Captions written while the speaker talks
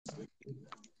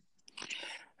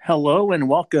Hello and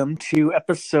welcome to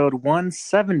episode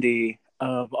 170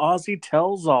 of Aussie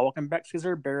Tells All. Welcome back,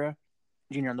 Cesar Barra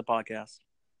Jr. on the podcast.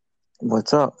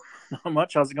 What's up? Not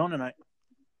much. How's it going tonight?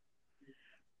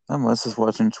 I'm just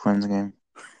watching Twins game.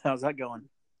 How's that going?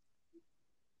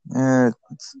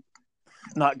 It's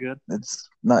Not good.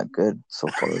 not good so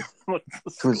far. What's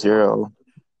the score? 2-0.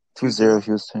 2-0. 2-0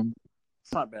 Houston.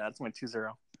 It's not bad. It's only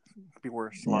 2-0. It could be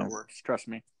worse. A Yeah. lot worse. Trust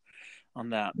me on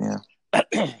that. Yeah.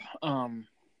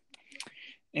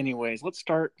 Anyways, let's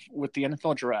start with the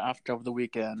NFL draft over the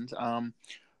weekend.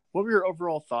 What were your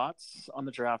overall thoughts on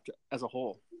the draft as a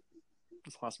whole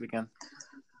this last weekend?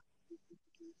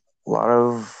 A lot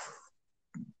of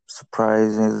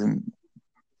surprising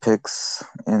picks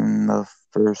in the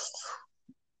first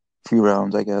few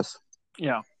rounds, I guess.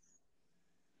 Yeah.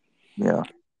 Yeah.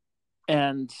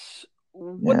 And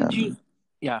what did you...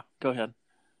 Yeah, go ahead.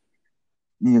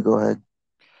 You go ahead.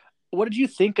 What did you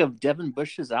think of Devin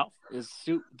Bush's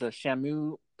suit, the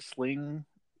Shamu sling?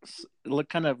 It looked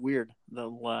kind of weird,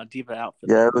 the diva outfit.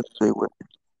 Yeah, it was really weird.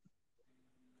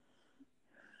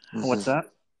 What's that?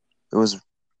 It was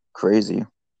crazy. It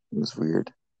was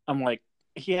weird. I'm like,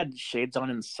 he had shades on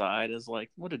inside. Is like,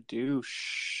 what a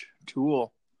douche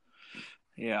tool.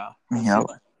 Yeah. Yep.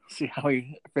 See how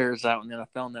he fares out in the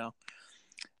NFL now.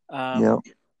 Yep.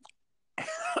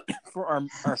 For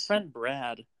our friend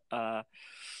Brad,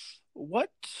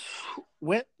 what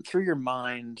went through your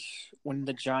mind when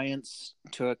the Giants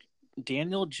took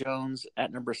Daniel Jones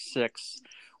at number 6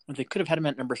 when they could have had him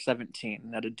at number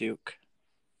 17 at a Duke?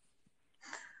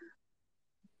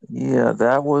 Yeah,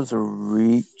 that was a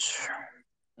reach.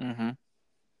 Mm-hmm.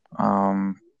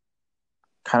 Kind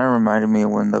of reminded me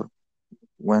of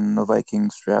when the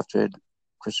Vikings drafted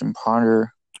Christian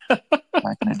Ponder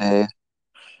back in the day.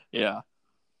 Yeah.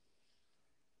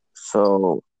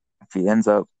 So if he ends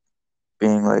up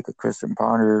being like a Christian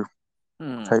Ponder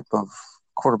type of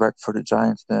quarterback for the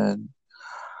Giants, then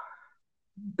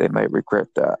they might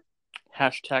regret that.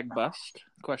 #bust?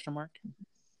 Question mark.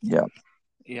 Yeah.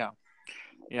 Yeah.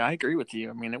 Yeah, I agree with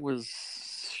you. I mean, it was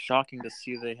shocking to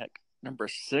see they had number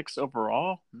 6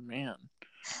 overall. Man,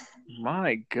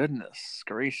 my goodness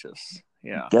gracious.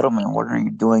 Yeah. Gettleman, what are you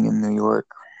doing in New York?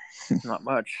 Not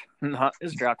much. Not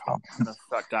his draft kind of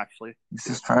sucked, actually. He's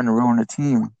just trying to ruin the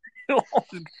team.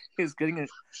 He's getting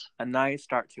a nice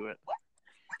start to it.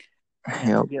 And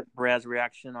Yep. we'll get Brad's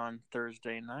reaction on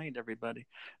Thursday night, everybody.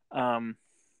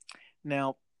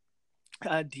 Now,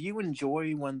 do you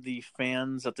enjoy when the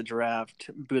fans at the draft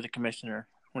boo the commissioner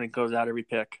when he goes out every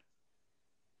pick?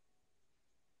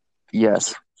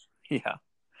 Yes. Yeah.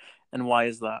 And why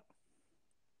is that?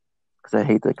 Because I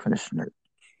hate the commissioner.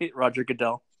 Roger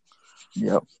Goodell.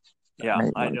 Yep. Yeah,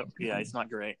 I know. Yeah, he's not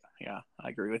great. Yeah, I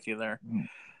agree with you there.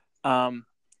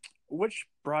 Which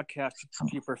broadcast do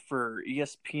you prefer,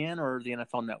 ESPN or the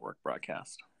NFL Network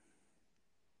broadcast?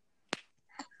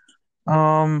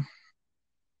 Doesn't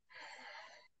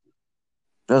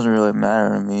really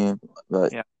matter to me,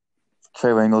 but yeah.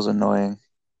 Trey Rangel's annoying.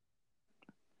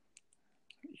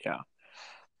 Yeah.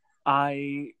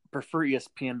 I prefer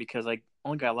ESPN because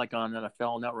only guy I like on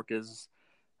NFL Network is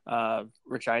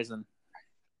Rich Eisen.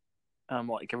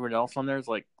 Like everyone else on there is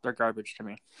like they're garbage to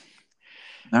me.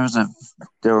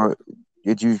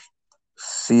 Did you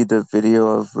see the video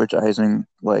of Rich Eisen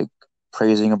like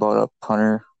praising about a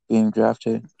punter being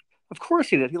drafted? Of course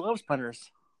he did. He loves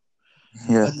punters.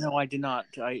 Yeah. But no, I did not.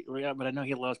 But I know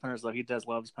he loves punters though. He does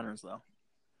loves punters though.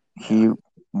 He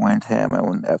went ham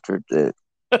after it.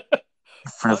 The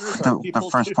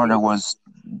first punter was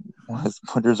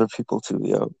punters are people too,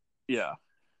 yo. Yeah.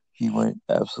 He went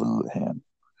absolute ham.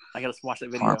 I gotta watch that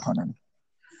video.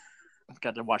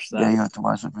 Got to watch that. Yeah, you have to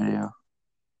watch the video.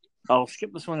 I'll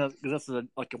skip this one because that's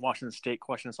like a Washington State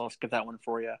question, so I'll skip that one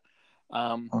for you.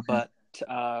 Okay. But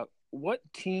what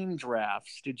team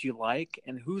drafts did you like,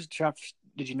 and whose drafts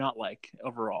did you not like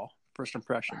overall? First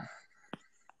impression.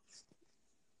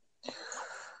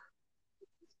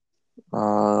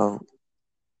 The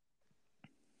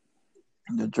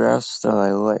drafts that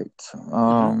I liked.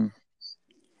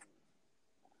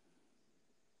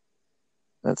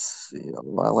 Let's see.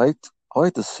 I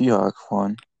liked the Seahawks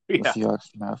one. Yeah. The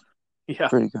Seahawks draft. Yeah.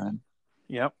 Pretty good.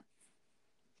 Yep.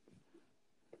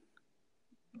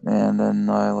 And then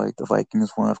I like the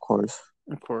Vikings one, of course.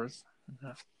 Of course.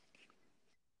 Yeah.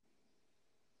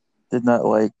 Did not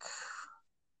like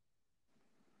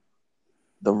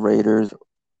the Raiders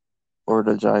or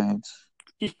the Giants.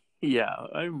 Yeah.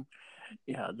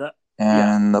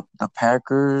 The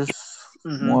Packers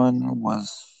one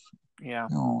was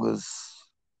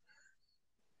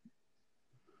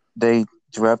they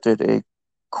drafted a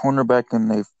cornerback in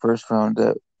the first round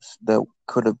that that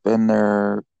could have been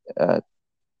there at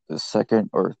the second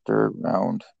or third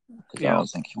round because I Yeah. don't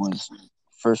think he was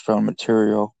first round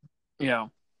material. Yeah.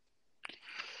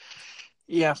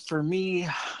 Yeah, for me,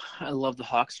 I love the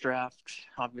Hawks draft,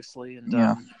 obviously, and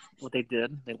Yeah, what they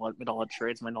did. They made a lot of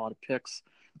trades, made a lot of picks,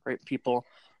 great people.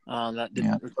 That yeah,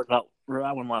 didn't record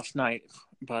that one last night,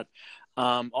 but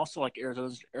also like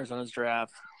Arizona's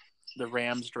draft, the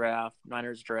Rams draft,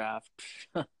 Niners draft,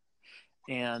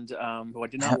 and what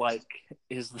I did not like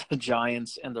is the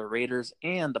Giants and the Raiders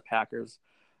and the Packers.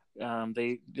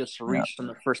 They just yeah. reached on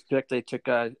the first pick. They took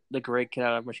the great kid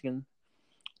out of Michigan,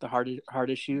 the heart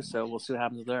issue. So we'll see what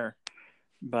happens there.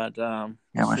 But we'll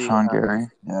Yeah, with see what Sean happens. Gary.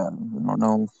 Yeah, I don't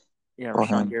know Yeah, about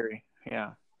Rashawn him. Gary.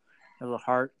 Yeah, has a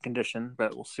heart condition,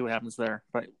 but we'll see what happens there.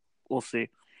 But we'll see.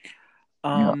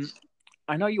 Yeah,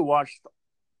 I know you watched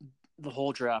the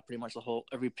whole draft, pretty much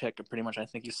every pick. Pretty much, I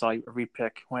think you saw every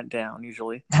pick went down.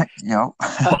 Usually, yeah,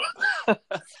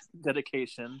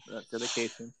 dedication.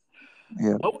 Dedication.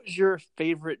 yeah. What was your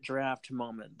favorite draft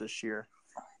moment this year?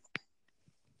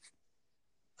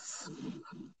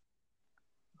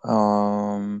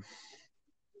 Um,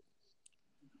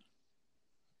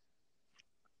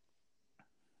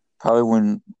 Probably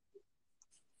when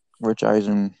Rich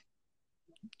Eisen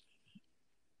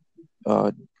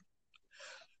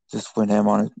just went ham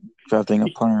on it, drafting a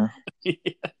punter.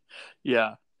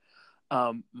 Yeah.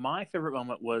 My favorite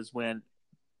moment was when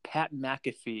Pat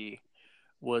McAfee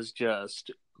was just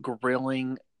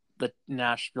grilling the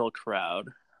Nashville crowd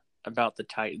about the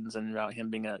Titans and about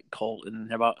him being a Colt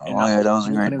and about and Oh not yeah, that was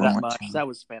a great winning that moment much. too. That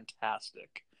was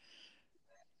fantastic.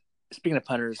 Speaking of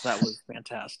punters, that was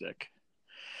fantastic.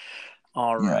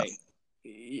 All Yeah. right.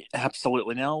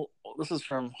 Absolutely. Now, this is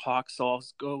from Hawks, so I'll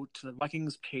go to the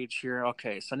Vikings page here.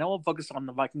 Okay, so now we'll focus on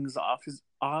the Vikings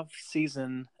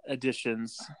off-season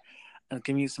additions and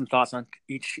give you some thoughts on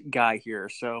each guy here.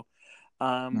 So,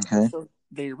 Okay. so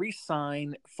they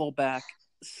re-sign fullback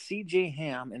C.J.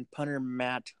 Ham and punter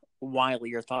Matt Wiley.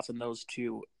 Your thoughts on those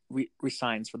two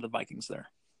re-signs for the Vikings there?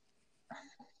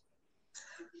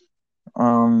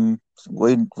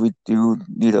 We do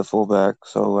need a fullback,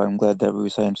 so I'm glad that we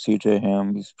signed CJ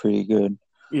Ham. He's pretty good.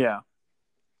 Yeah.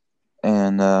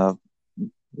 And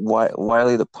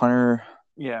Wiley the punter,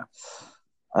 Yeah.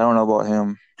 I don't know about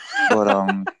him,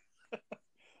 but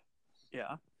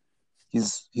Yeah.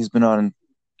 he's been on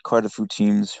quite a few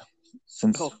teams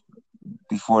since Oh,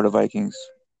 before the Vikings.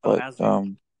 But has he?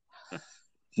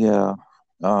 yeah.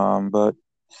 But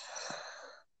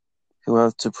he'll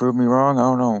have to prove me wrong. I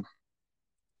don't know.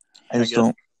 I I just guess.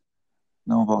 don't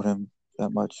know about him that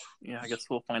much. Yeah, I guess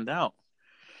we'll find out.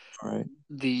 Right.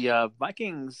 The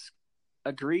Vikings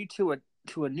agreed to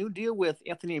a new deal with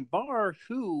Anthony Barr,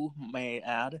 who, may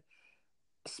add,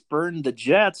 spurned the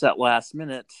Jets at last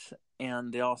minute,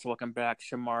 and they also welcome back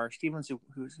Shamar Stevens,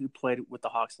 who played with the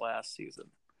Hawks last season.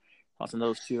 Thoughts on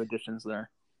those two additions there?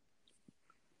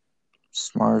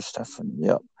 Smart Stefan.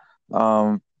 Yep.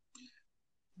 Um,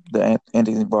 the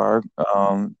Anthony Barr.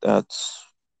 That's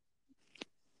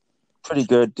pretty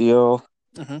good deal.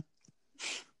 Mm-hmm.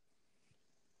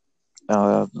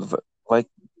 Like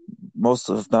most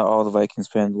of, if not all, the Vikings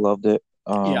fans loved it.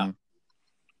 Yeah.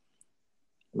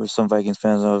 There were some Vikings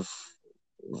fans of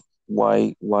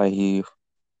why he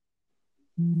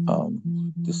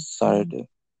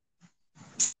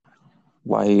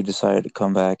decided to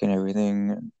come back and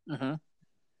everything, Mm-hmm.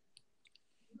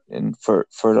 and for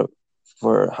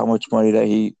how much money that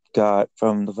he got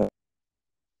from the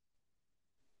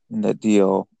in that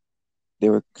deal,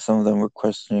 some of them were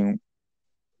questioning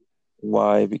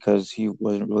why, because he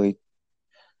wasn't really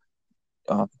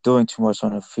doing too much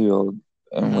on the field,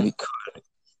 and when Mm-hmm. he could,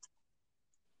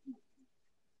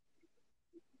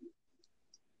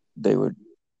 they would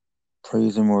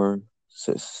praise him or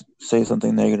say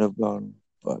something negative about him.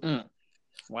 But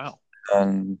Wow.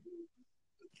 and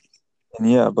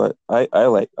yeah, but I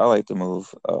like the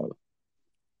move.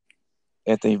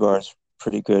 Anthony Barr's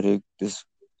pretty good.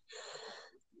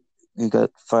 He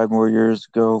got 5 more years to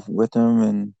go with him,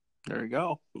 and There you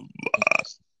go.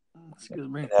 Excuse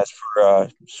me. as for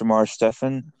Shamar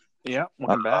Stefan, Yeah.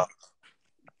 Welcome back.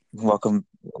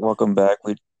 welcome back.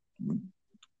 We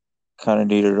kind of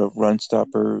needed a run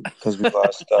stopper because we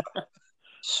lost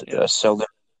Yeah.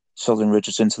 Sheldon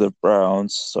Richardson to the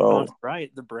Browns. Oh, So that's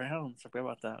right. The Browns. I forgot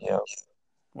about that. yeah,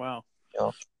 Wow.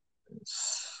 yeah.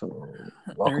 So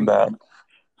There welcome you go. back,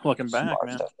 Welcome back, Shamar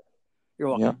man. Stefan. You're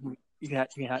Yeah. welcome. You can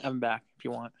have him back if you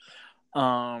want.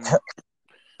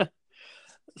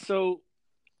 So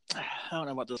I don't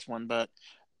know about this one, but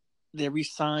they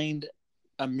re-signed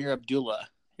Amir Abdullah.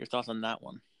 Your thoughts on that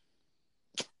one?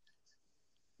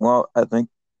 Well, I think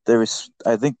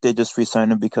I think they just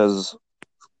re-signed him because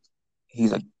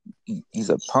he's a he's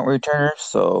a punt returner.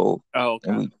 So, Oh,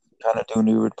 and okay. we kind of do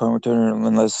need a punt returner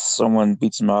unless someone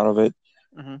beats him out of it.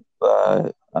 Mm-hmm.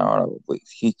 But I don't know.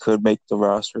 He could make the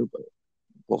roster, but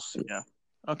we'll see. Yeah.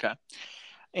 Okay.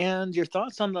 And your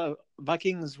thoughts on the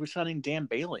Vikings resigning Dan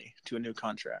Bailey to a new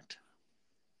contract?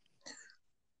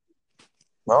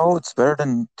 Well, it's better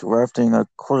than drafting a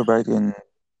quarterback and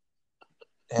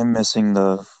him missing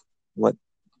the what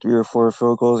 3 or 4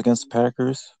 field goals against the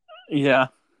Packers, Yeah.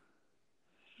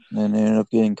 and they ended up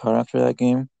getting caught after that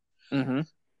game. Mm-hmm.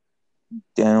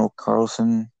 Daniel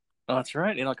Carlson, Oh, that's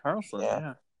right. Daniel Carlson. yeah,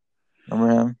 Yeah.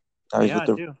 remember him? Now he's Yeah, with I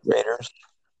the do. Raiders.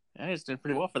 Yeah, he's doing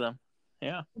pretty well for them.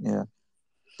 Yeah. Yeah,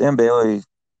 Dan Bailey,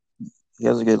 he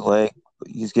has a good leg, but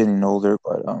he's getting older.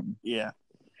 But Yeah.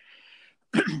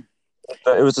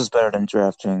 it was just better than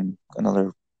drafting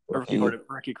another rookie.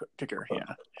 Rookie kicker.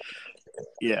 Yeah.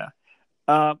 Yeah.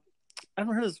 I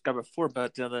haven't heard of this guy before,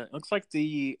 but it looks like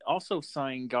the also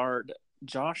signed guard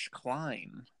Josh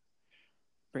Klein.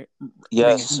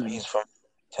 Yes, he's from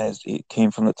Tennessee. He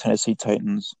came from the Tennessee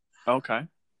Titans. Okay.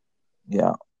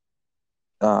 Yeah.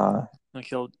 Uh, Like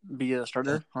he'll be a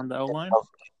starter on the O line.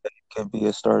 could be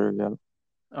a starter. Yeah.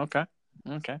 Okay.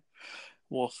 Okay.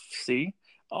 We'll see.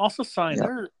 Also signed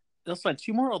Yeah. they'll sign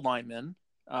 2 more linemen,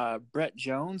 Brett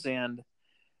Jones and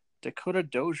Dakota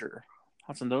Dozier.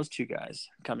 What's on those 2 guys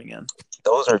coming in?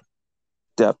 Those are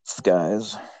depth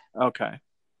guys. Okay.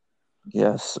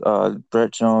 Yes.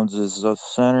 Brett Jones is a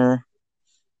center.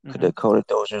 Mm-hmm. Dakota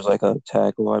Dozier is like a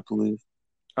tackle, I believe.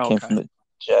 Came Okay. from the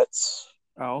Jets.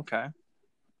 Oh, okay.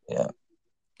 Yeah.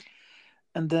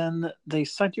 And then they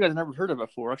signed 2 guys I never heard of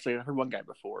before. Actually, I heard one guy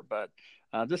before, but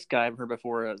this guy I've heard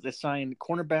before. They signed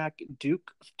cornerback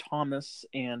Duke Thomas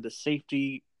and the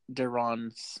safety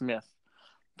Deron Smith.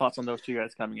 Thoughts on those 2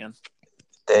 guys coming in?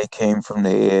 They came from the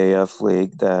AAF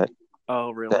league that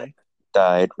Oh, really?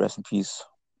 died. Rest in peace.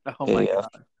 Oh my AAF.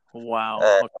 God! Wow.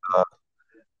 And, Okay.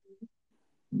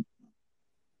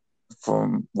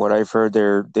 from what I've heard,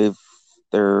 they're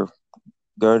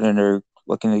good and they're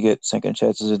looking to get second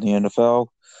chances in the NFL.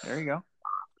 There you go.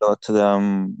 Good luck to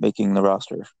them making the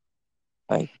roster.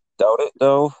 I doubt it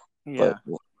though, but Yeah.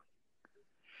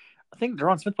 I think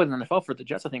Deron Smith played in the NFL for the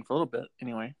Jets. I think for a little bit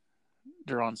anyway.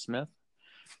 Deron Smith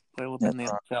played a little bit in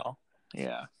the NFL.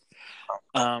 Yeah.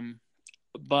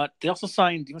 But they also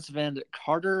signed defensive end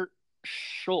Carter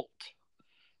Schultz.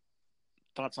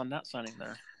 Thoughts on that signing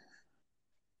there?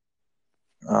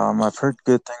 I've heard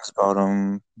good things about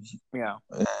him. Yeah.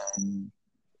 And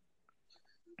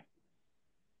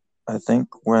I think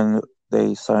when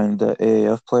they signed the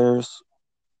AAF players,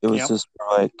 it was just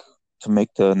like to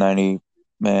make the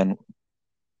 90-man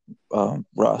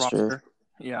roster.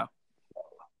 Yeah.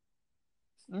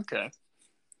 Okay.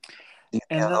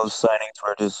 Yeah, those signings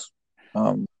were just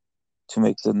to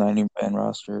make the 90-man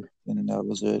roster, and that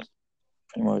was it,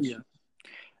 pretty much. Yeah.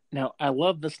 Now, I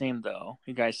love this name, though.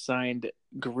 You guys signed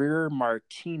Greer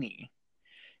Martini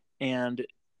and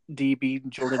DB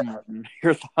Jordan Martin.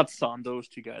 Your thoughts on those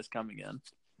 2 guys coming in?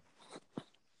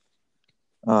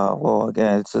 Well,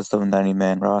 again, it's just a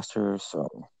 90-man roster,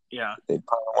 so yeah, they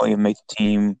probably won't even make the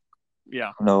team.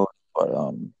 Yeah. No,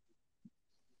 but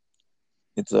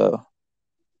it's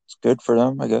good for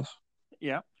them, I guess.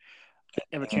 Yeah.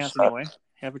 Have a chance anyway.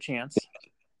 Have a chance.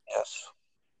 Yes.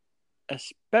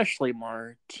 Especially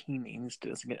Martini.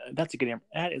 That's a good name.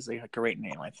 That is a great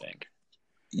name, I think.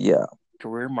 Yeah.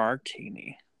 Greer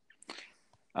Martini.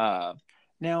 Now,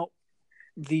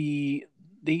 you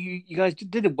guys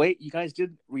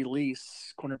did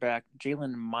release cornerback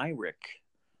Jalen Myrick.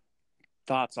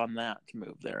 Thoughts on that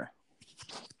move there?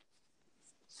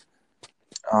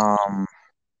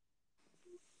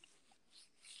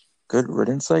 Good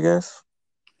riddance, I guess.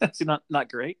 That's not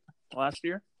great last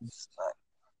year.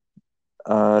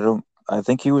 I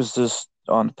think he was just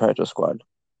on the practice squad.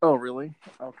 Oh, really?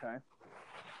 Okay.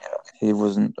 Yeah, he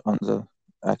wasn't on the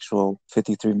actual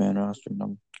 53-man roster.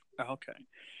 No. Okay.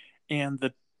 And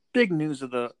the big news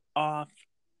of the off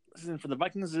season for the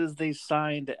Vikings is they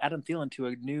signed Adam Thielen to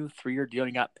a new 3-year deal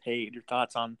and got paid. Your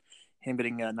thoughts on him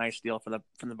getting a nice deal from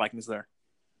the Vikings there?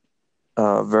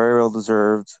 Very well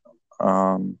deserved.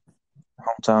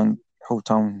 Hometown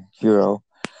hero.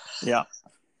 Yeah.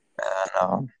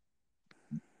 And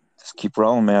just keep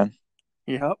rolling, man.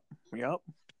 Yep.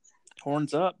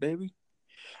 Horns up, baby.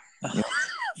 Yep.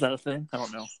 Is that a thing? I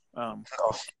don't know. No.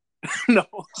 No.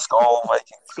 Skull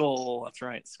Vikings. Skull. That's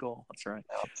right. Skull. That's right.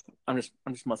 Yep. I'm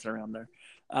just messing around there.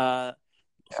 Also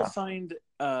signed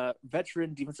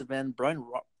veteran defensive end Brian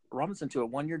Robinson to a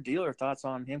 1-year deal. Or thoughts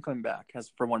on him coming back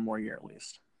for one more year at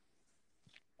least?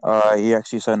 He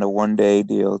actually signed a 1-day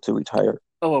deal to retire.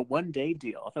 Oh, a 1-day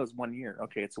deal. I thought it was 1 year.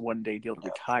 Okay, it's a 1-day deal to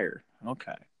retire.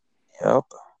 Okay. Yep.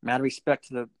 Mad respect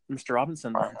to the Mr.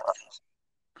 Robinson then.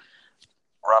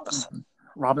 Robinson.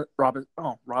 Robinson.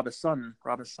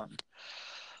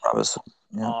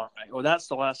 Yeah. All right. Well, that's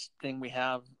the last thing we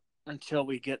have until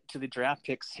we get to the draft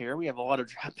picks here. We have a lot of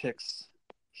draft picks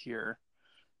here,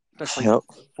 especially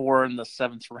 4 in the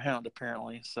 7th round,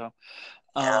 apparently. So,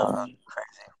 crazy.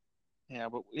 Yeah,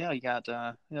 but yeah, you got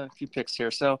a few picks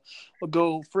here. So we'll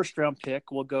go first round pick.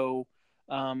 We'll go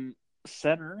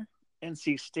center,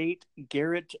 NC State,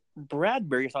 Garrett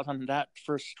Bradbury. Your thoughts on that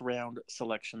first round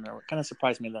selection there? What kind of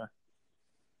surprised me there?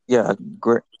 Yeah,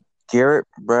 Garrett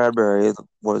Bradbury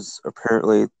was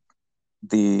apparently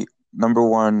the number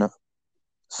 1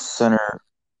 center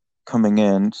coming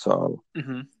in. So,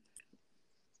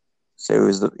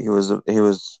 so he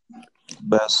was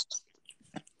best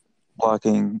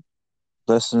blocking.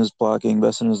 Best in his blocking,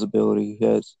 best in his ability. He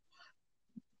has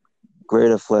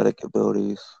great athletic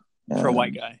abilities. For a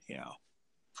white guy, yeah.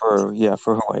 For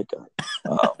a white guy.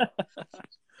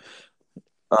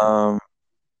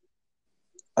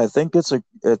 I think it's a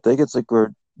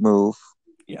good move.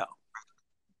 Yeah.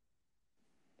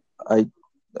 The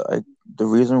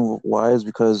reason why is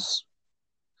because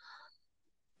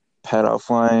Pat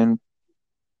Elflein,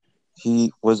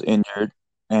 he was injured,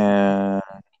 and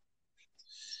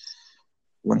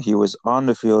when he was on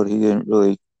the field, he didn't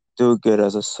really do good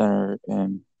as a center.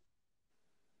 And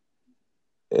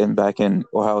back in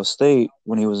Ohio State,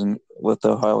 when he was with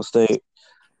Ohio State,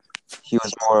 he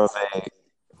was more of a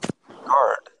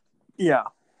guard. Yeah.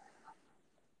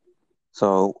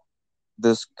 So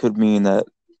this could mean that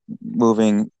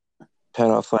moving Pat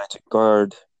Elflein to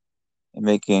guard and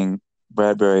making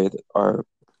Bradbury our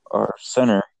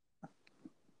center,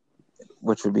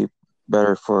 which would be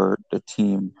better for the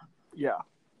team. Yeah.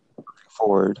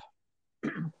 Forward,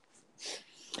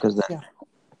 because then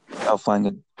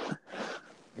Elflein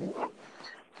could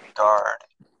guard,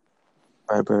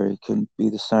 Bradbury can be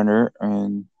the center,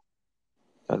 and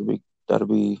that'll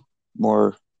be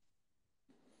more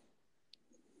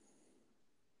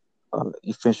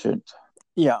efficient.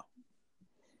 Yeah.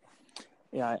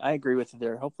 Yeah, I agree with you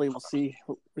there. Hopefully, we'll see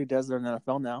what he does there in the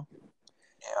NFL now.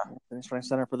 Yeah, he's trying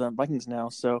center for the Vikings now.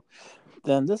 So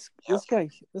then this guy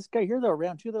here though,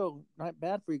 round 2 though, not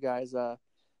bad for you guys.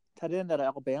 Tight end at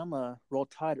Alabama, Roll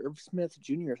Tide, Irv Smith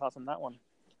Jr. Thoughts on that one?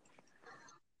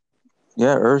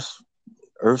 Yeah,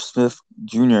 Irv Smith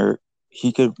Jr.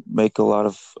 He could make a lot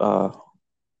of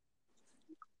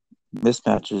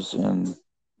mismatches and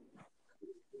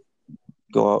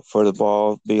go out for the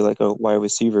ball, be like a wide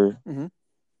receiver. Mm-hmm.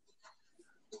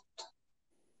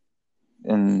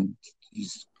 And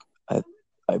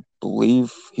I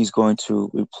believe he's going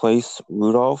to replace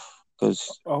Rudolph,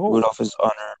 because Rudolph is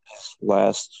under his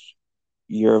last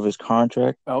year of his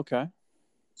contract. Okay.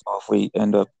 So if we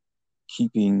end up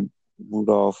keeping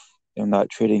Rudolph and not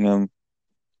trading him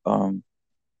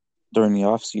during the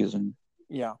off season.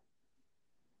 Yeah.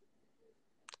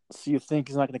 So you think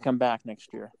he's not going to come back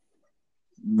next year?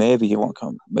 Maybe he won't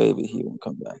come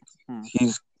back.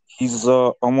 He's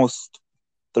almost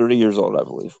 30 years old, I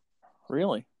believe.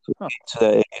 Really? To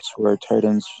that age where tight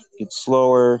ends get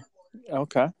slower.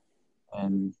 Okay.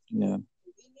 And yeah.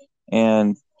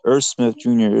 And Irv Smith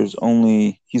Jr. he's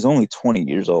only 20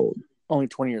 years old. Only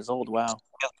 20 years old. Wow.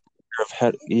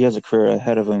 He has a career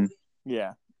ahead of him.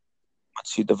 Yeah.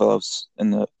 Once he develops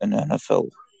in the NFL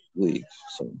league.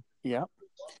 So. Yeah.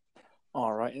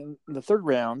 All right. In the third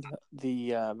round,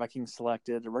 the Vikings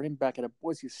selected a running back at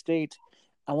Boise State,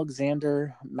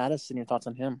 Alexander Madison. Your thoughts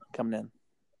on him coming in?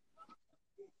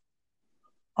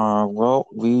 Well,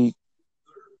 we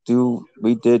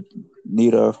did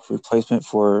need a replacement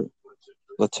for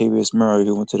Latavius Murray,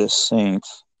 who went to the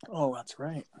Saints. Oh, that's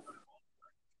right.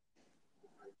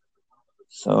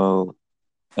 So,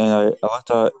 and I looked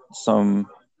at some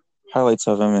highlights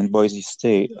of him in Boise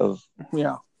State of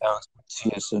Alex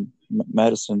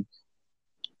Madison,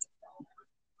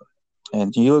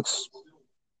 and he looks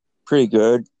pretty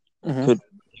good. Mm-hmm.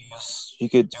 He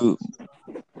could do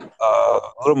a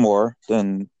little more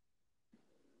than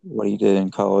what he did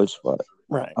in college, but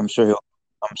right. I'm sure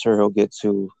he'll get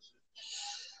to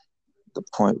the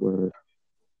point where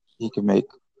he can make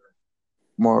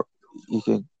more. He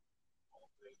can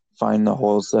find the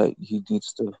holes that he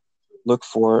needs to look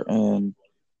for and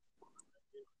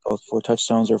go for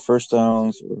touchdowns or first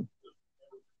downs, or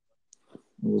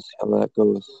we'll see how that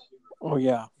goes. Oh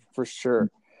yeah, for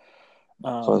sure.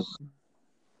 Plus,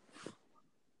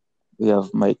 we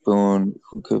have Mike Boone,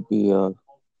 who could be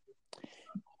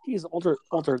he's older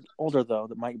though.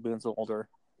 That Mike Boone's older.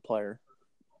 player.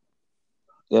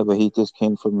 Yeah, but he just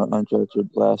came from the undrafted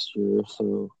last year,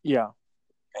 so Yeah.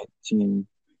 team.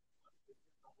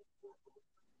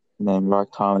 And then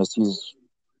Mark Thomas, he's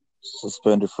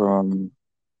suspended from.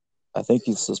 I think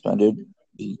he's suspended.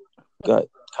 He got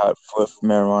caught with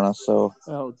marijuana, so.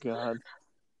 Oh God.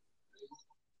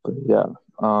 But yeah,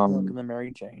 Welcome to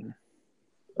Mary Jane.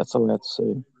 that's all I have to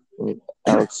say. For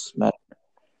Alex Matt.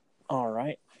 All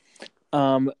right.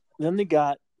 Then they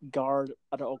got guard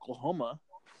out of Oklahoma,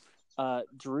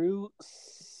 Drew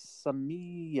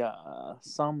Samia.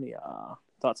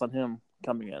 Thoughts on him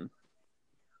coming in?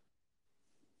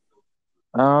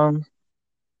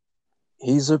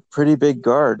 He's a pretty big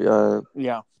guard.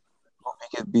 Yeah.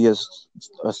 He could be a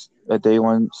day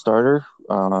one starter.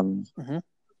 Not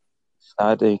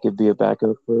that he could be a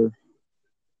backup for.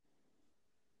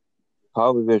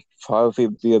 Probably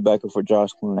be a backup for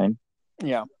Josh Klein.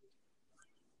 Yeah.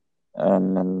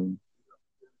 And then,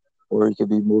 or he could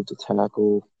be moved to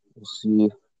tackle. We'll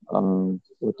see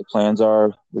what the plans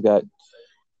are. We got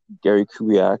Gary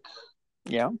Kubiak.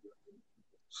 Yeah.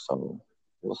 So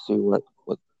we'll see what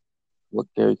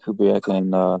Gary Kubiak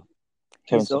and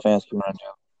Kevin Stefanski want to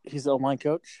do. He's the O-line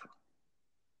coach?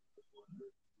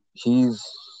 He's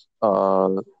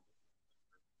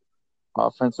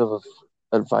offensive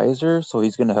advisor, so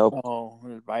he's going to help. Oh,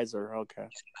 an advisor. Okay.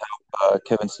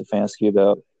 Kevin Stefanski,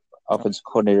 the offensive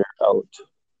coordinator, out.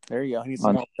 There you go. He needs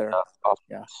some help there.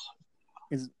 Yeah.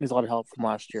 He's a lot of help from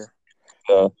last year.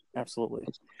 Yeah. Absolutely.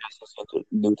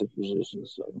 New to position,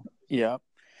 so. Yeah.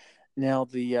 Now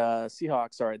the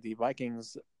the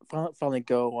Vikings finally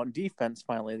go on defense.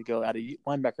 Finally, they go out of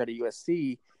linebacker out of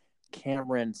USC,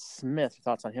 Cameron Smith.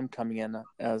 Thoughts on him coming in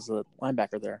as a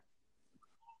linebacker there?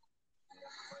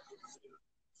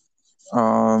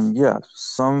 Yeah.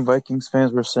 Some Vikings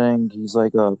fans were saying he's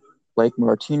like a Blake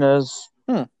Martinez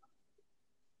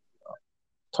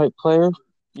type player.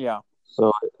 Yeah.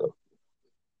 So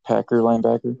Packer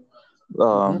linebacker.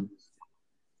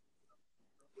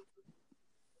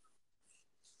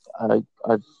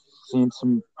 I've seen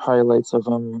some highlights of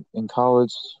him in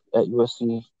college at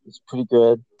USC. He's pretty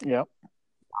good. Yep.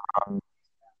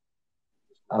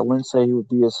 I wouldn't say he would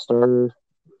be a starter.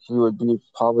 He would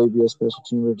probably be a special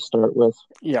teamer to start with.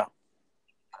 Yeah.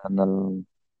 And then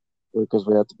because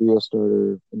we have to be a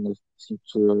starter in the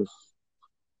future, if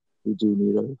we do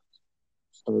need a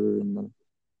starter in the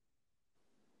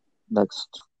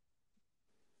next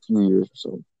few years or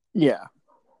so. Yeah.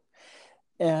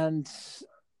 And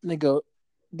they go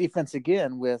defense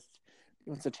again with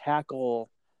a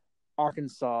tackle,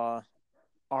 Arkansas,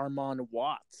 Armand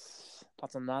Watts.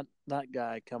 Thoughts on that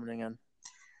guy coming in?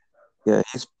 Yeah,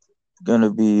 he's going to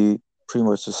be pretty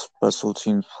much a special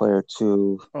teams player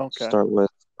to start with.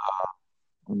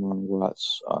 Armand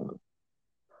Watts.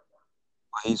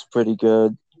 He's pretty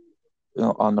good,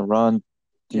 on the run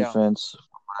defense. From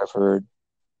what I've heard,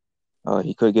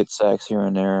 he could get sacks here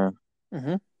and there.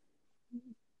 Mm-hmm.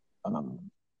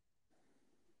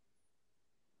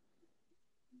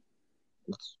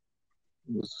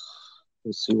 Let's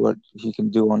see what he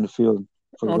can do on the field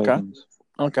for the Vikings.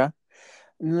 Okay.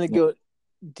 And then they go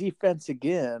defense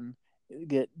again.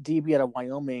 Get DB out of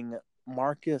Wyoming,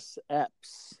 Marcus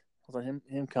Epps. What's on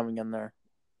him coming in there?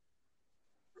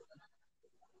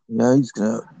 Yeah, he's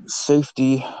gonna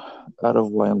safety out of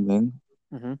Wyoming.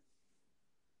 Mm-hmm.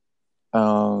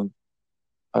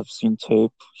 I've seen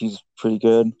tape. He's pretty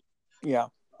good. Yeah.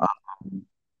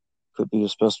 Could be a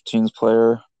special teams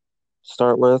player to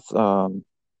start with.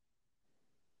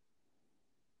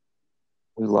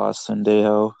 We lost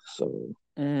Sendejo, so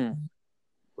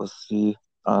let's see.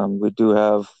 We do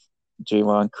have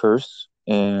Javon Curse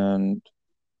and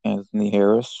Anthony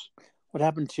Harris. What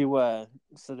happened to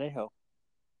Sendejo?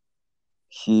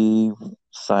 He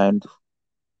signed.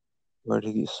 Where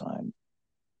did he sign?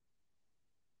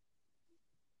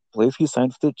 I believe he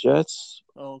signed with the Jets.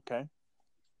 Oh, okay.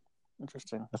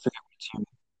 Interesting. I forget what team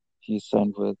he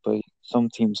signed with, but some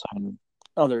team signed him.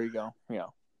 Oh, there you go. Yeah.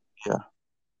 Yeah.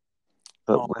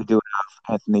 But we do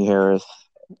have Anthony Harris.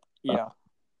 Yeah.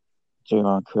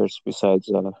 Javon Curse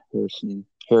besides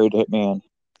Harry Hitman.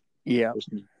 Yeah.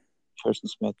 Harrison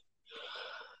Smith.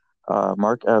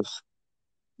 Mark Epps.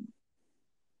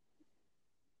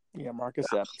 Yeah,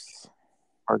 Marcus Epps.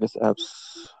 Marcus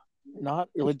Epps. Not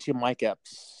related to Mike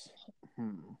Epps.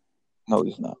 No,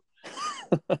 he's not.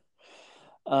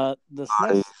 The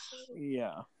Smith.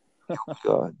 Yeah.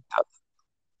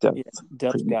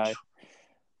 Depth guy.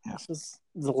 Yeah. This is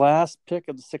the last pick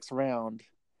of the 6th round.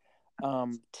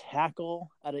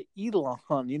 Tackle out of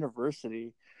Elon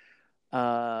University.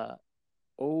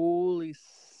 Olisamika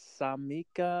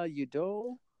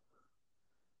Udo.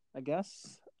 I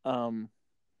guess.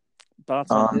 Thoughts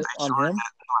They on him?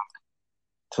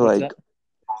 to What's like that?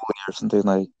 Oli or something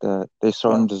like that. They Oh,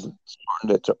 shortened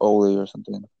it to Oli or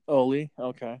something. Oli.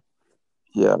 Okay.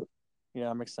 Yeah. Yeah,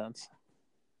 that makes sense.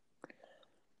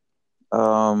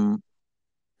 Um,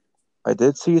 I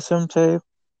did see some tape,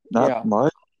 not Yeah,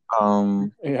 much.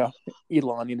 Um, yeah.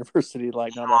 Elon University,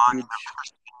 like not that huge.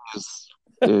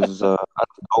 is out of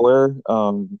nowhere.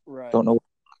 Right. Don't know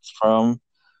where it's from.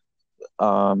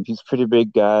 He's a pretty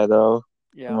big guy though,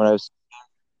 from Yeah. what I've seen.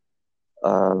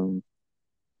 Um,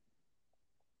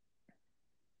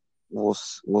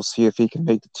 we'll see if he can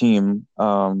make the team.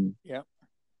 Yeah.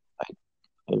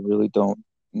 I really don't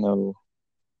know.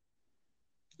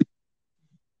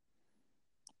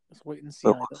 Let's wait and see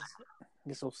But how he does. I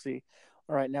guess we'll see.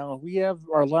 All right, now we have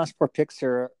our last four picks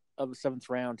here of the seventh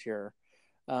round here.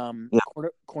 yeah,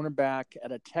 Cornerback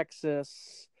out of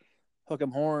Texas,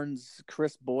 Hook'em Horns,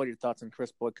 Chris Boyd. Your thoughts on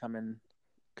Chris Boyd coming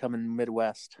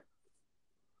Midwest?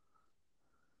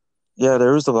 yeah,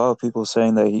 there was a lot of people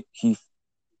saying that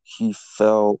he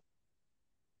fell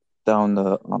down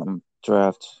the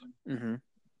draft Mm-hmm.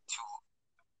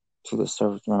 to the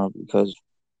seventh round because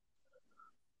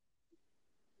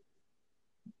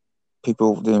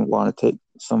people didn't want to take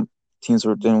some teams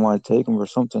didn't want to take him or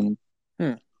something.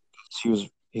 Hmm.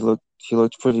 He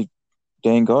looked pretty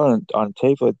dang good on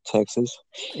tape at Texas.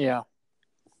 Yeah.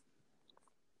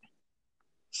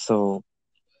 So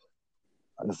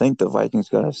I think the Vikings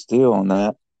got a steal on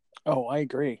that. Oh, I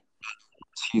agree.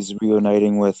 He's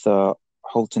reuniting with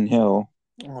Holton Hill.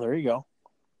 Oh, there you go.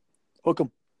 Hook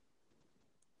 'em.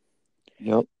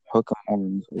 Yep, hook 'em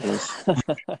horns, I guess.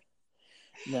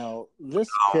 Now this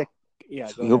pick, yeah,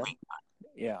 So go he'll ahead.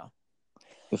 be Yeah,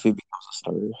 if he becomes a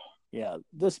starter. yeah.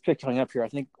 This pick coming up here, I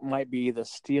think, might be the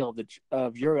steal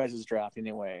of your guys' draft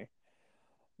anyway.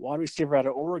 Wide receiver out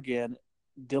of Oregon,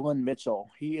 Dylan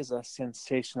Mitchell. He is a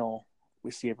sensational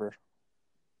receiver.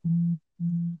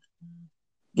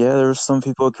 Yeah, there's some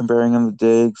people comparing him to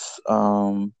Diggs.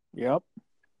 Yep,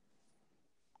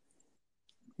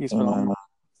 he's And phenomenal.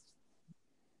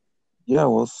 yeah,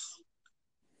 well,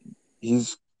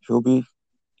 he's he'll be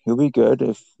he'll be good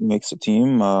if he makes a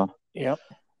team. Yep.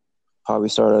 Probably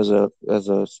start as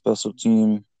a special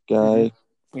team Mm-hmm. guy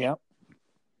Yep.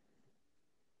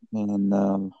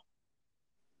 and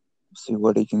see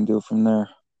what he can do from there.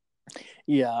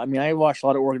 Yeah. I mean, I watched a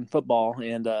lot of Oregon football,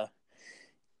 and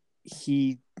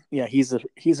he, yeah, he's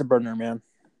a burner, man.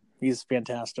 He's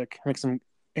fantastic. Makes some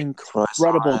That's what I saw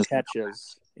incredible in his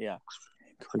catches. Yeah,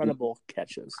 pretty incredible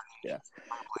catches. Yeah.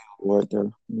 right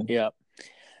there. Yeah. Yeah.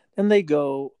 Then they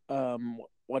go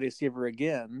wide receiver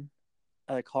again,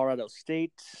 Colorado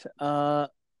State. Olabisi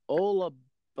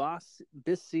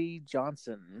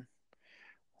Johnson.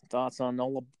 Thoughts on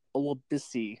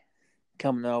Olabisi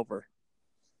coming over?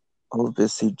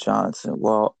 Olabisi Johnson.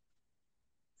 Well,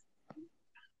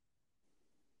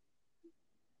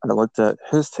 I looked at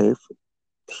his tape.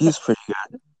 He's pretty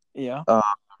good. Yeah. Uh,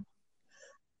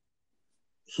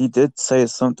 he did say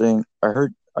something.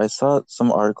 I saw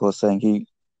some article saying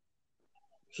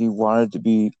he wanted to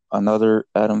be another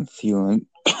Adam Thielen,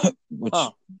 which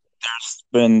Huh. there's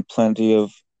been plenty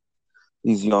of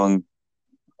these young,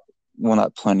 well,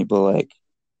 not plenty, but like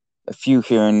a few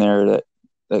here and there that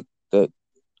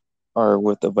are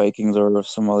with the Vikings or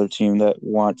some other team that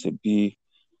want to be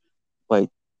like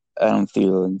Adam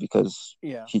Thielen because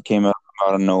Yeah. he came out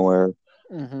of nowhere,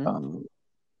 Mm-hmm. um,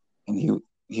 and he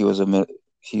was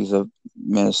he's a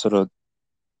Minnesota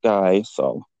guy,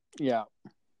 so Yeah.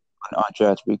 not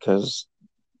drafted because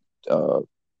uh,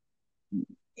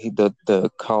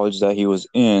 the college that he was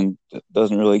in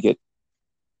doesn't really get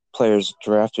players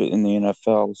drafted in the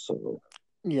NFL, so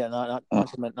Yeah. and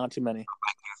Not too many.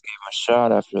 gave him a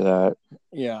shot after that,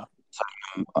 Yeah.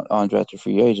 undrafted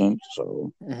free agent.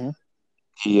 So Mm-hmm.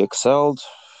 he excelled,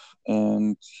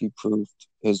 and he proved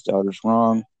his doubters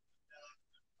wrong.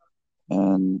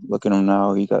 And look at him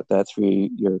now; he got that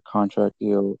 3-year contract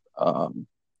deal.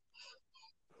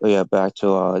 But yeah, back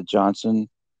to Johnson.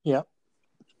 Yeah.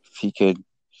 If he could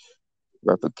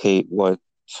replicate what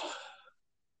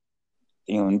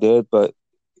Thielen did, but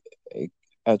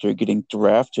after getting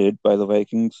drafted by the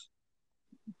Vikings,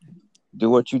 do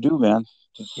what you do, man.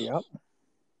 Just Yep.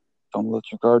 don't let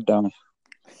your guard down.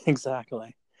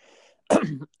 Exactly.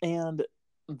 And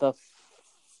the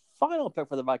final pick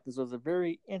for the Vikings was a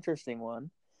very interesting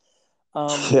one.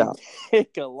 They Yeah,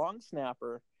 take a long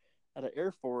snapper out of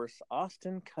Air Force,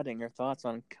 Austin Cutting. Your thoughts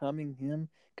on coming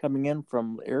in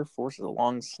from Air Force as a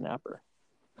long snapper?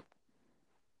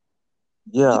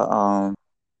 yeah.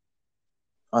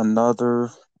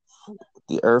 Another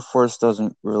the Air Force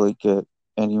doesn't really get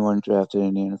anyone drafted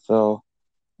in the NFL.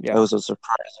 It Yeah. was a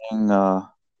surprising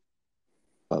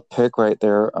pick right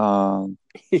there.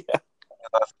 Yeah.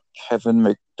 Kevin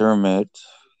McDermott,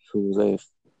 who was I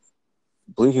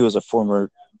believe he was a former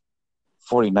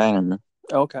 49er.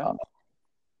 Okay. Uh,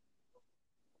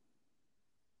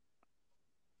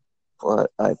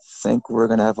 but I think we're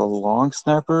gonna have a long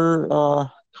snapper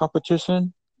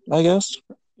competition, I guess.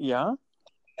 Yeah.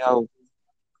 How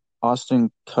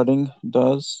Austin Cutting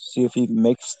does. See if he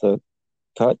makes the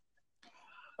cut.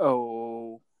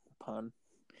 Oh, pun.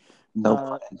 No Uh,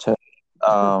 pun intended.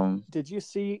 Um, did you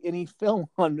see any film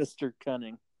on Mr.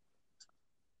 Cunning?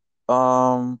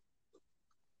 um,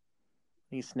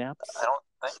 He I snaps. don't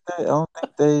I don't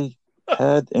think they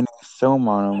had any film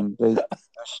on him. They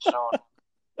just showed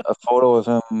a photo of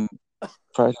him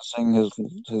practicing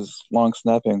his long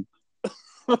snapping.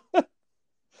 There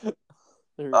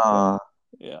you go. Uh,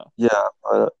 Yeah. yeah,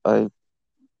 but I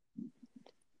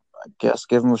guess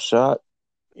give him a shot.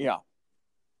 Yeah.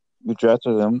 We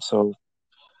drafted him, so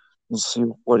we'll see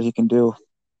what he can do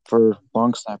for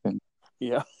long snapping.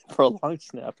 Yeah. For long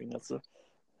snapping. That's a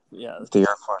yeah. If the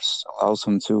Air Force allows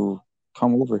him to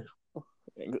come over.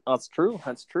 That's true.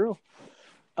 That's true.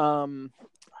 Um.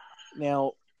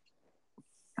 Now,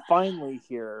 finally,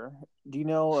 here, do you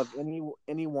know of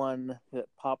anyone that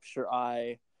pops your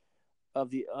eye of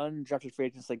the undrafted free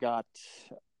agents that got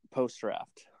post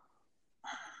draft?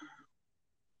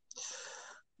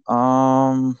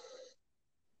 Um,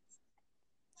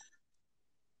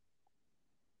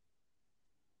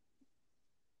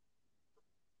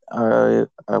 I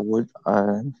would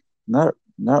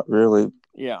not really.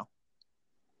 Yeah.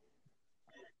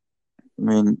 I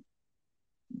mean,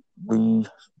 we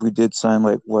we did sign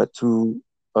like what two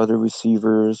other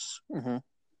receivers. Mm-hmm.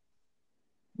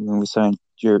 And we signed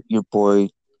your boy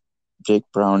Jake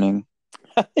Browning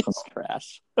from It's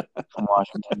trash. from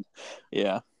Washington.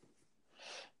 Yeah.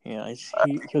 Yeah.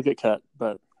 He'll get cut,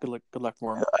 but good luck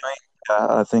for him.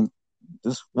 I think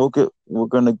we're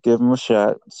gonna give him a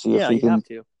shot, see if Yeah, he you can have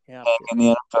to. You have hang to. in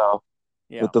the NFL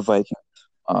Yeah. with the Vikings,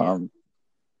 Yeah. um,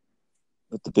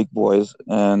 with the big boys,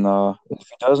 and if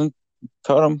he doesn't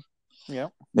cut him, Yeah.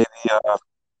 maybe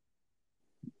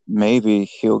maybe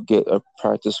he'll get a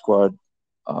practice squad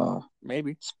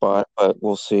Maybe. spot, but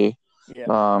we'll see. Yeah.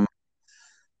 Um,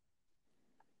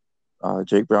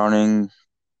 Jake Browning,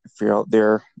 if you're out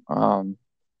there,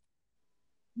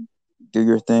 do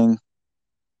your thing,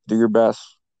 do your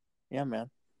best. Yeah, man.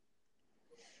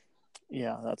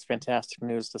 Yeah, that's fantastic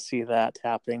news to see that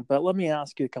happening. But let me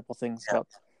ask you a couple things about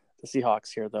the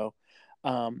Seahawks here, though.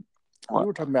 You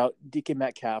were talking about DK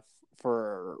Metcalf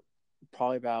for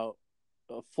probably about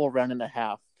a full round and a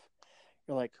half.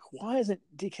 You're like, why isn't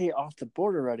DK off the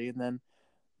board already? And then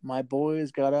my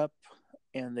boys got up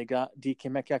and they got DK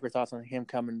Metcalf. Your thoughts on him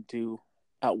coming to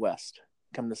out west,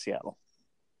 coming to Seattle?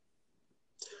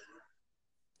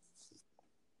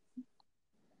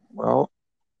 Well,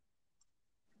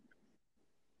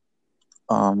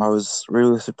 I was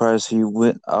really surprised he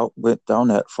went down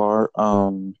that far.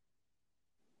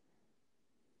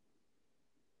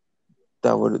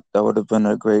 That would have been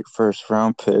a great first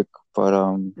round pick, but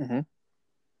Mm-hmm.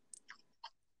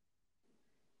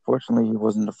 fortunately he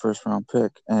wasn't the first round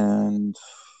pick. And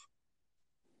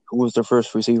who was the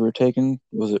first receiver taken?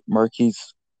 Was it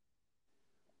Marquise?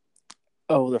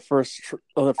 Oh, the first round,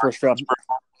 The the first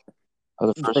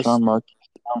first. round Marquise.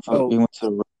 Oh, He went to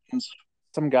the Ravens.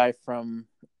 some guy from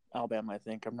Alabama, I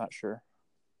think. I'm not sure.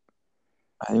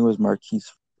 I think it was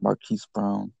Marquise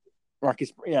Brown.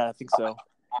 Marcus, yeah, I think so.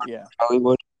 Yeah.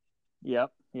 Hollywood.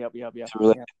 Yep. He's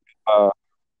related. Yeah.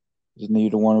 Isn't he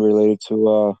the one related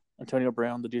to Antonio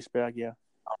Brown, the douchebag. Yeah.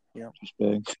 Yep.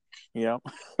 big? Yep.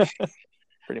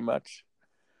 Pretty much.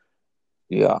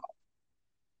 Yeah,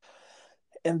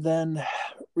 And then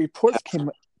reports came.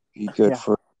 be good Yeah.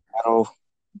 for Seattle.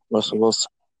 Russell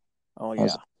Wilson Oh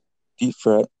has yeah. a deep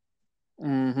threat.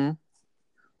 Mm-hmm.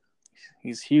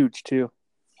 He's huge too.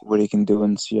 What he can do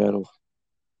in Seattle.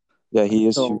 Yeah, he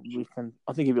is So huge.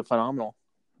 I think he'd be phenomenal.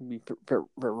 He'd be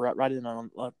right in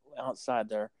on outside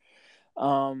there.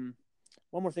 Um,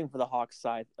 one more thing for the Hawks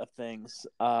side of things.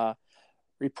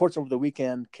 Reports over the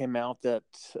weekend came out that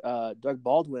Doug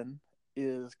Baldwin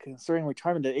is considering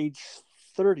retirement at age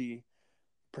 30,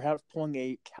 perhaps pulling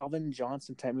a Calvin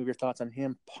Johnson type move. Your thoughts on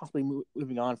him possibly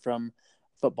moving on from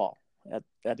football at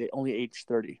only age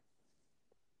 30?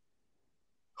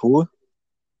 Who?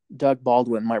 Doug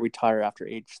Baldwin might retire after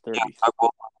age 30.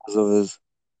 Because of his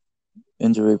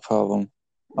injury problem.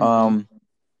 Mm-hmm.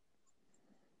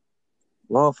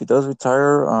 Well, if he does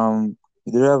retire,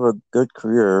 he did have a good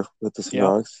career with the Yep.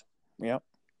 Seahawks. Yep.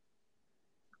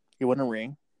 He won a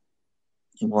ring.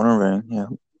 He won a ring. Yeah.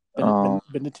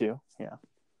 Been to two. Yeah.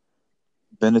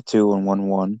 Been to two and won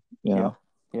one. Yeah.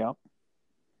 Yeah.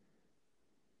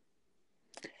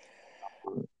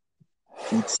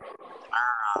 It's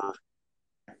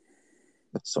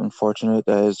unfortunate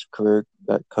that his career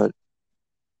got cut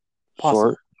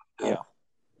short. Yeah.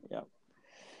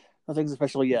 Nothing's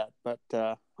official yet, but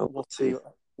we'll see.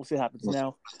 We'll see what happens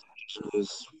now.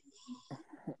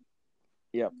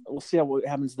 Yeah, we'll see what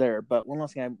happens there. But one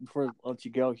last thing before I let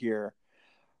you go here,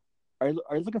 are you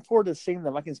looking forward to seeing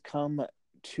the Vikings come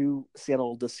to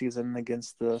Seattle this season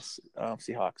against the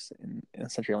Seahawks in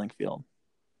CenturyLink Field?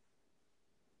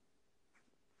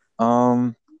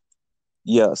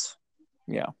 Yes.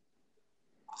 Yeah.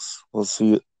 We'll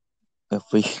see if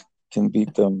we can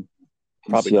beat them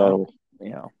in Probably Seattle. Not.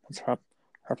 Yeah, it's our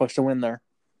place to win there.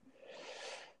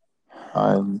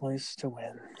 Place to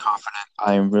win.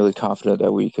 I'm really confident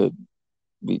that we could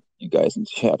beat you guys in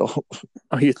Seattle.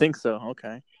 Oh, you think so?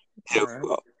 Okay. Yeah.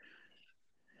 Right.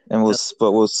 And we'll see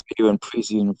you in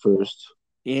preseason first.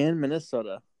 In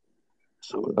Minnesota.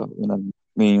 So in a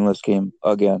meaningless game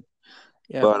again.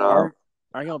 Yeah, but our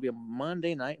game will be a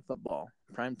Monday Night Football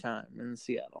prime time in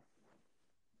Seattle.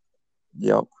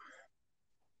 Yep.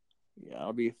 Yeah,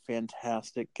 it'll be a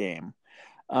fantastic game.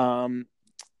 Final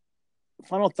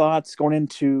thoughts going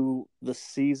into the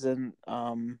season,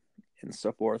 and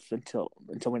so forth until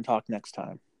we talk next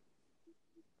time.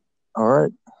 All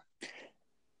right.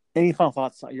 Any final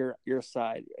thoughts on your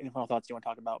side? Any final thoughts you want to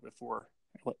talk about before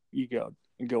I let you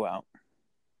go out?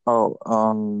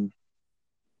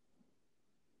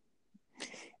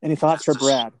 Any thoughts for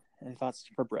Brad? Any thoughts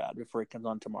for Brad before he comes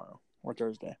on tomorrow or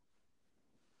Thursday?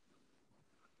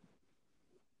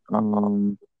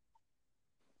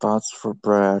 Thoughts for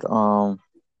Brad.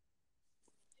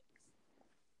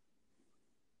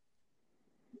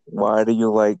 Why do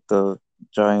you like the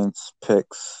Giants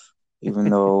picks, even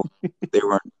though they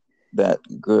weren't that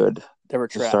good? They were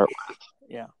trash.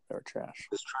 Yeah, they were trash.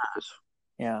 It's trash.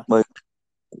 Yeah.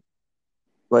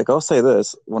 Like I'll say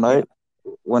this: when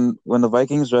the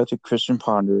Vikings drafted Christian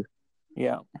Ponder,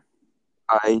 yeah,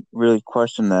 I really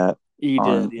questioned that. You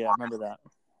did, yeah, I remember that.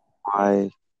 Why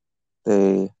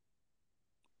they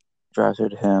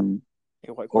drafted him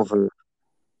over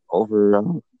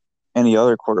any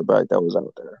other quarterback that was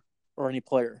out there, or any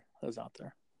player that was out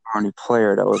there,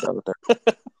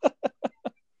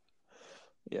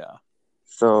 Yeah.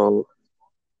 So,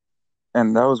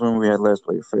 and that was when we had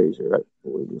Leslie Frazier, I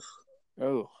believe.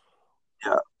 Oh.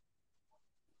 Yeah.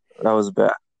 That was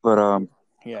bad. But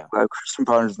yeah. Christian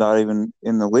Ponder's not even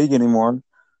in the league anymore.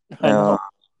 I know.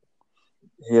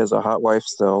 He has a hot wife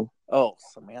still. Oh,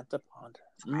 Samantha Ponder.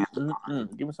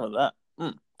 Give me some of that.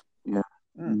 Yeah.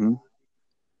 Mm-hmm.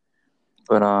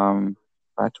 But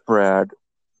back to Brad.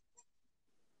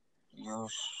 You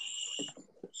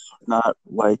should not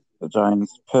like the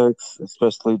Giants picks,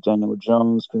 especially Daniel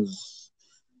Jones, because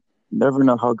you never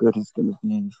know how good he's going to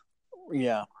be.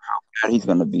 Yeah. How bad he's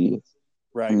going to be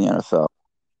in the NFL,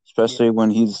 especially when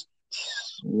he's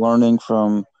learning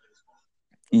from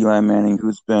Eli Manning,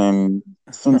 who's been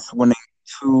since winning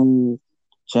 2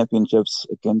 championships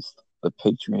against the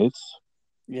Patriots.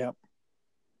 Yeah.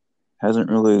 Hasn't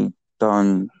really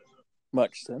done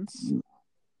much since.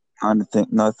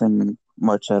 Nothing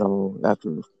much at all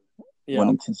after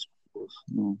winning 2 Super Bowls.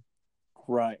 No.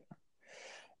 Right.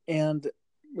 And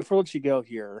before I let you go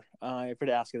here, I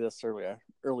forgot to ask you this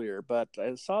earlier, but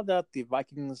I saw that the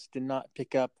Vikings did not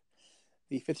pick up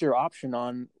the 5th-year option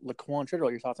on Laquan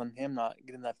Treadwell. Your thoughts on him not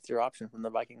getting that 5th-year option from the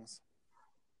Vikings?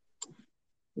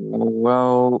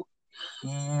 Well,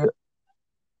 he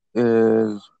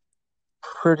is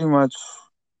pretty much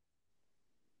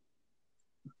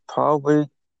probably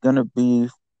going to be,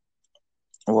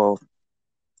 well,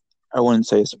 I wouldn't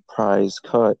say a surprise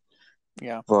cut.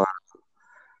 Yeah. But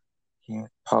he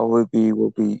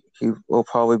will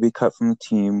probably be cut from the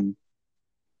team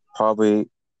probably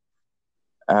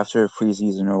after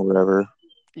preseason or whatever.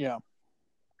 Yeah.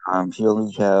 He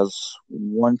only has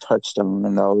 1 touchdown,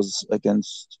 and that was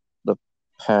against the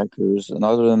Packers. And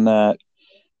other than that,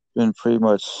 been pretty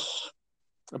much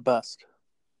a bust.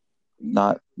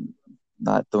 Not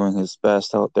doing his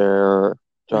best out there,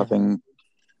 dropping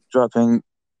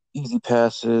easy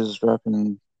passes,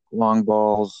 dropping long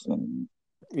balls, and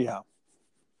yeah.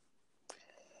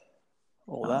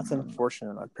 Well, that's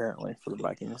unfortunate, apparently, for the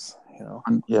Vikings.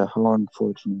 Yeah, how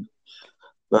unfortunate.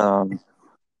 But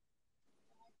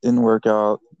didn't work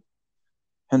out.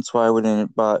 Hence why we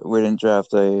didn't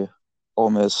draft a Ole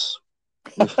Miss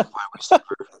wide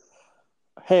receiver.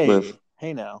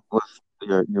 Hey now.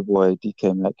 your boy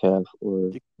DK Metcalf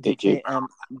or AJ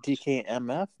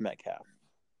DKMF Metcalf.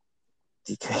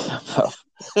 DK Metcalf.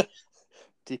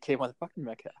 DK motherfucking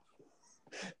Metcalf.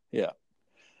 Yeah.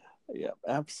 Yeah,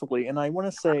 absolutely. And I want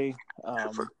to say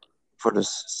for the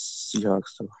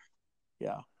Seahawks too.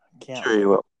 Yeah, can't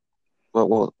Sure,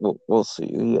 wait. we'll see.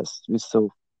 Yes, we still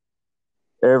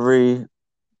every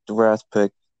draft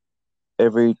pick,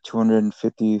 every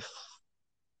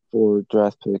 254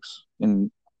 draft picks that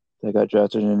got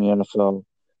drafted in the NFL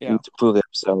Yeah. need to prove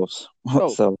themselves.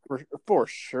 Oh, So for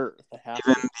sure, they have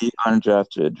even to. the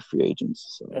undrafted free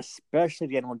agents. So. Especially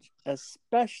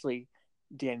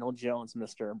Daniel Jones,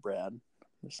 Mr. Brad.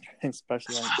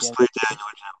 Especially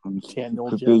Daniel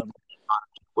Jones.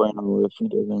 Bueno, if he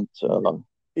doesn't.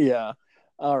 Yeah.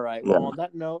 All right. Yeah. Well, on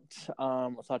that note,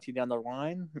 we'll talk to you down the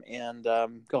line, and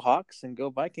go Hawks and go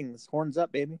Vikings. Horns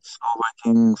up, baby. Go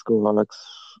Vikings, go Hawks.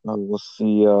 We'll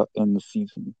see you in the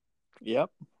season. Yep.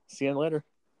 See you later.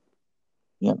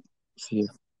 Yeah. See you.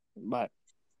 Bye.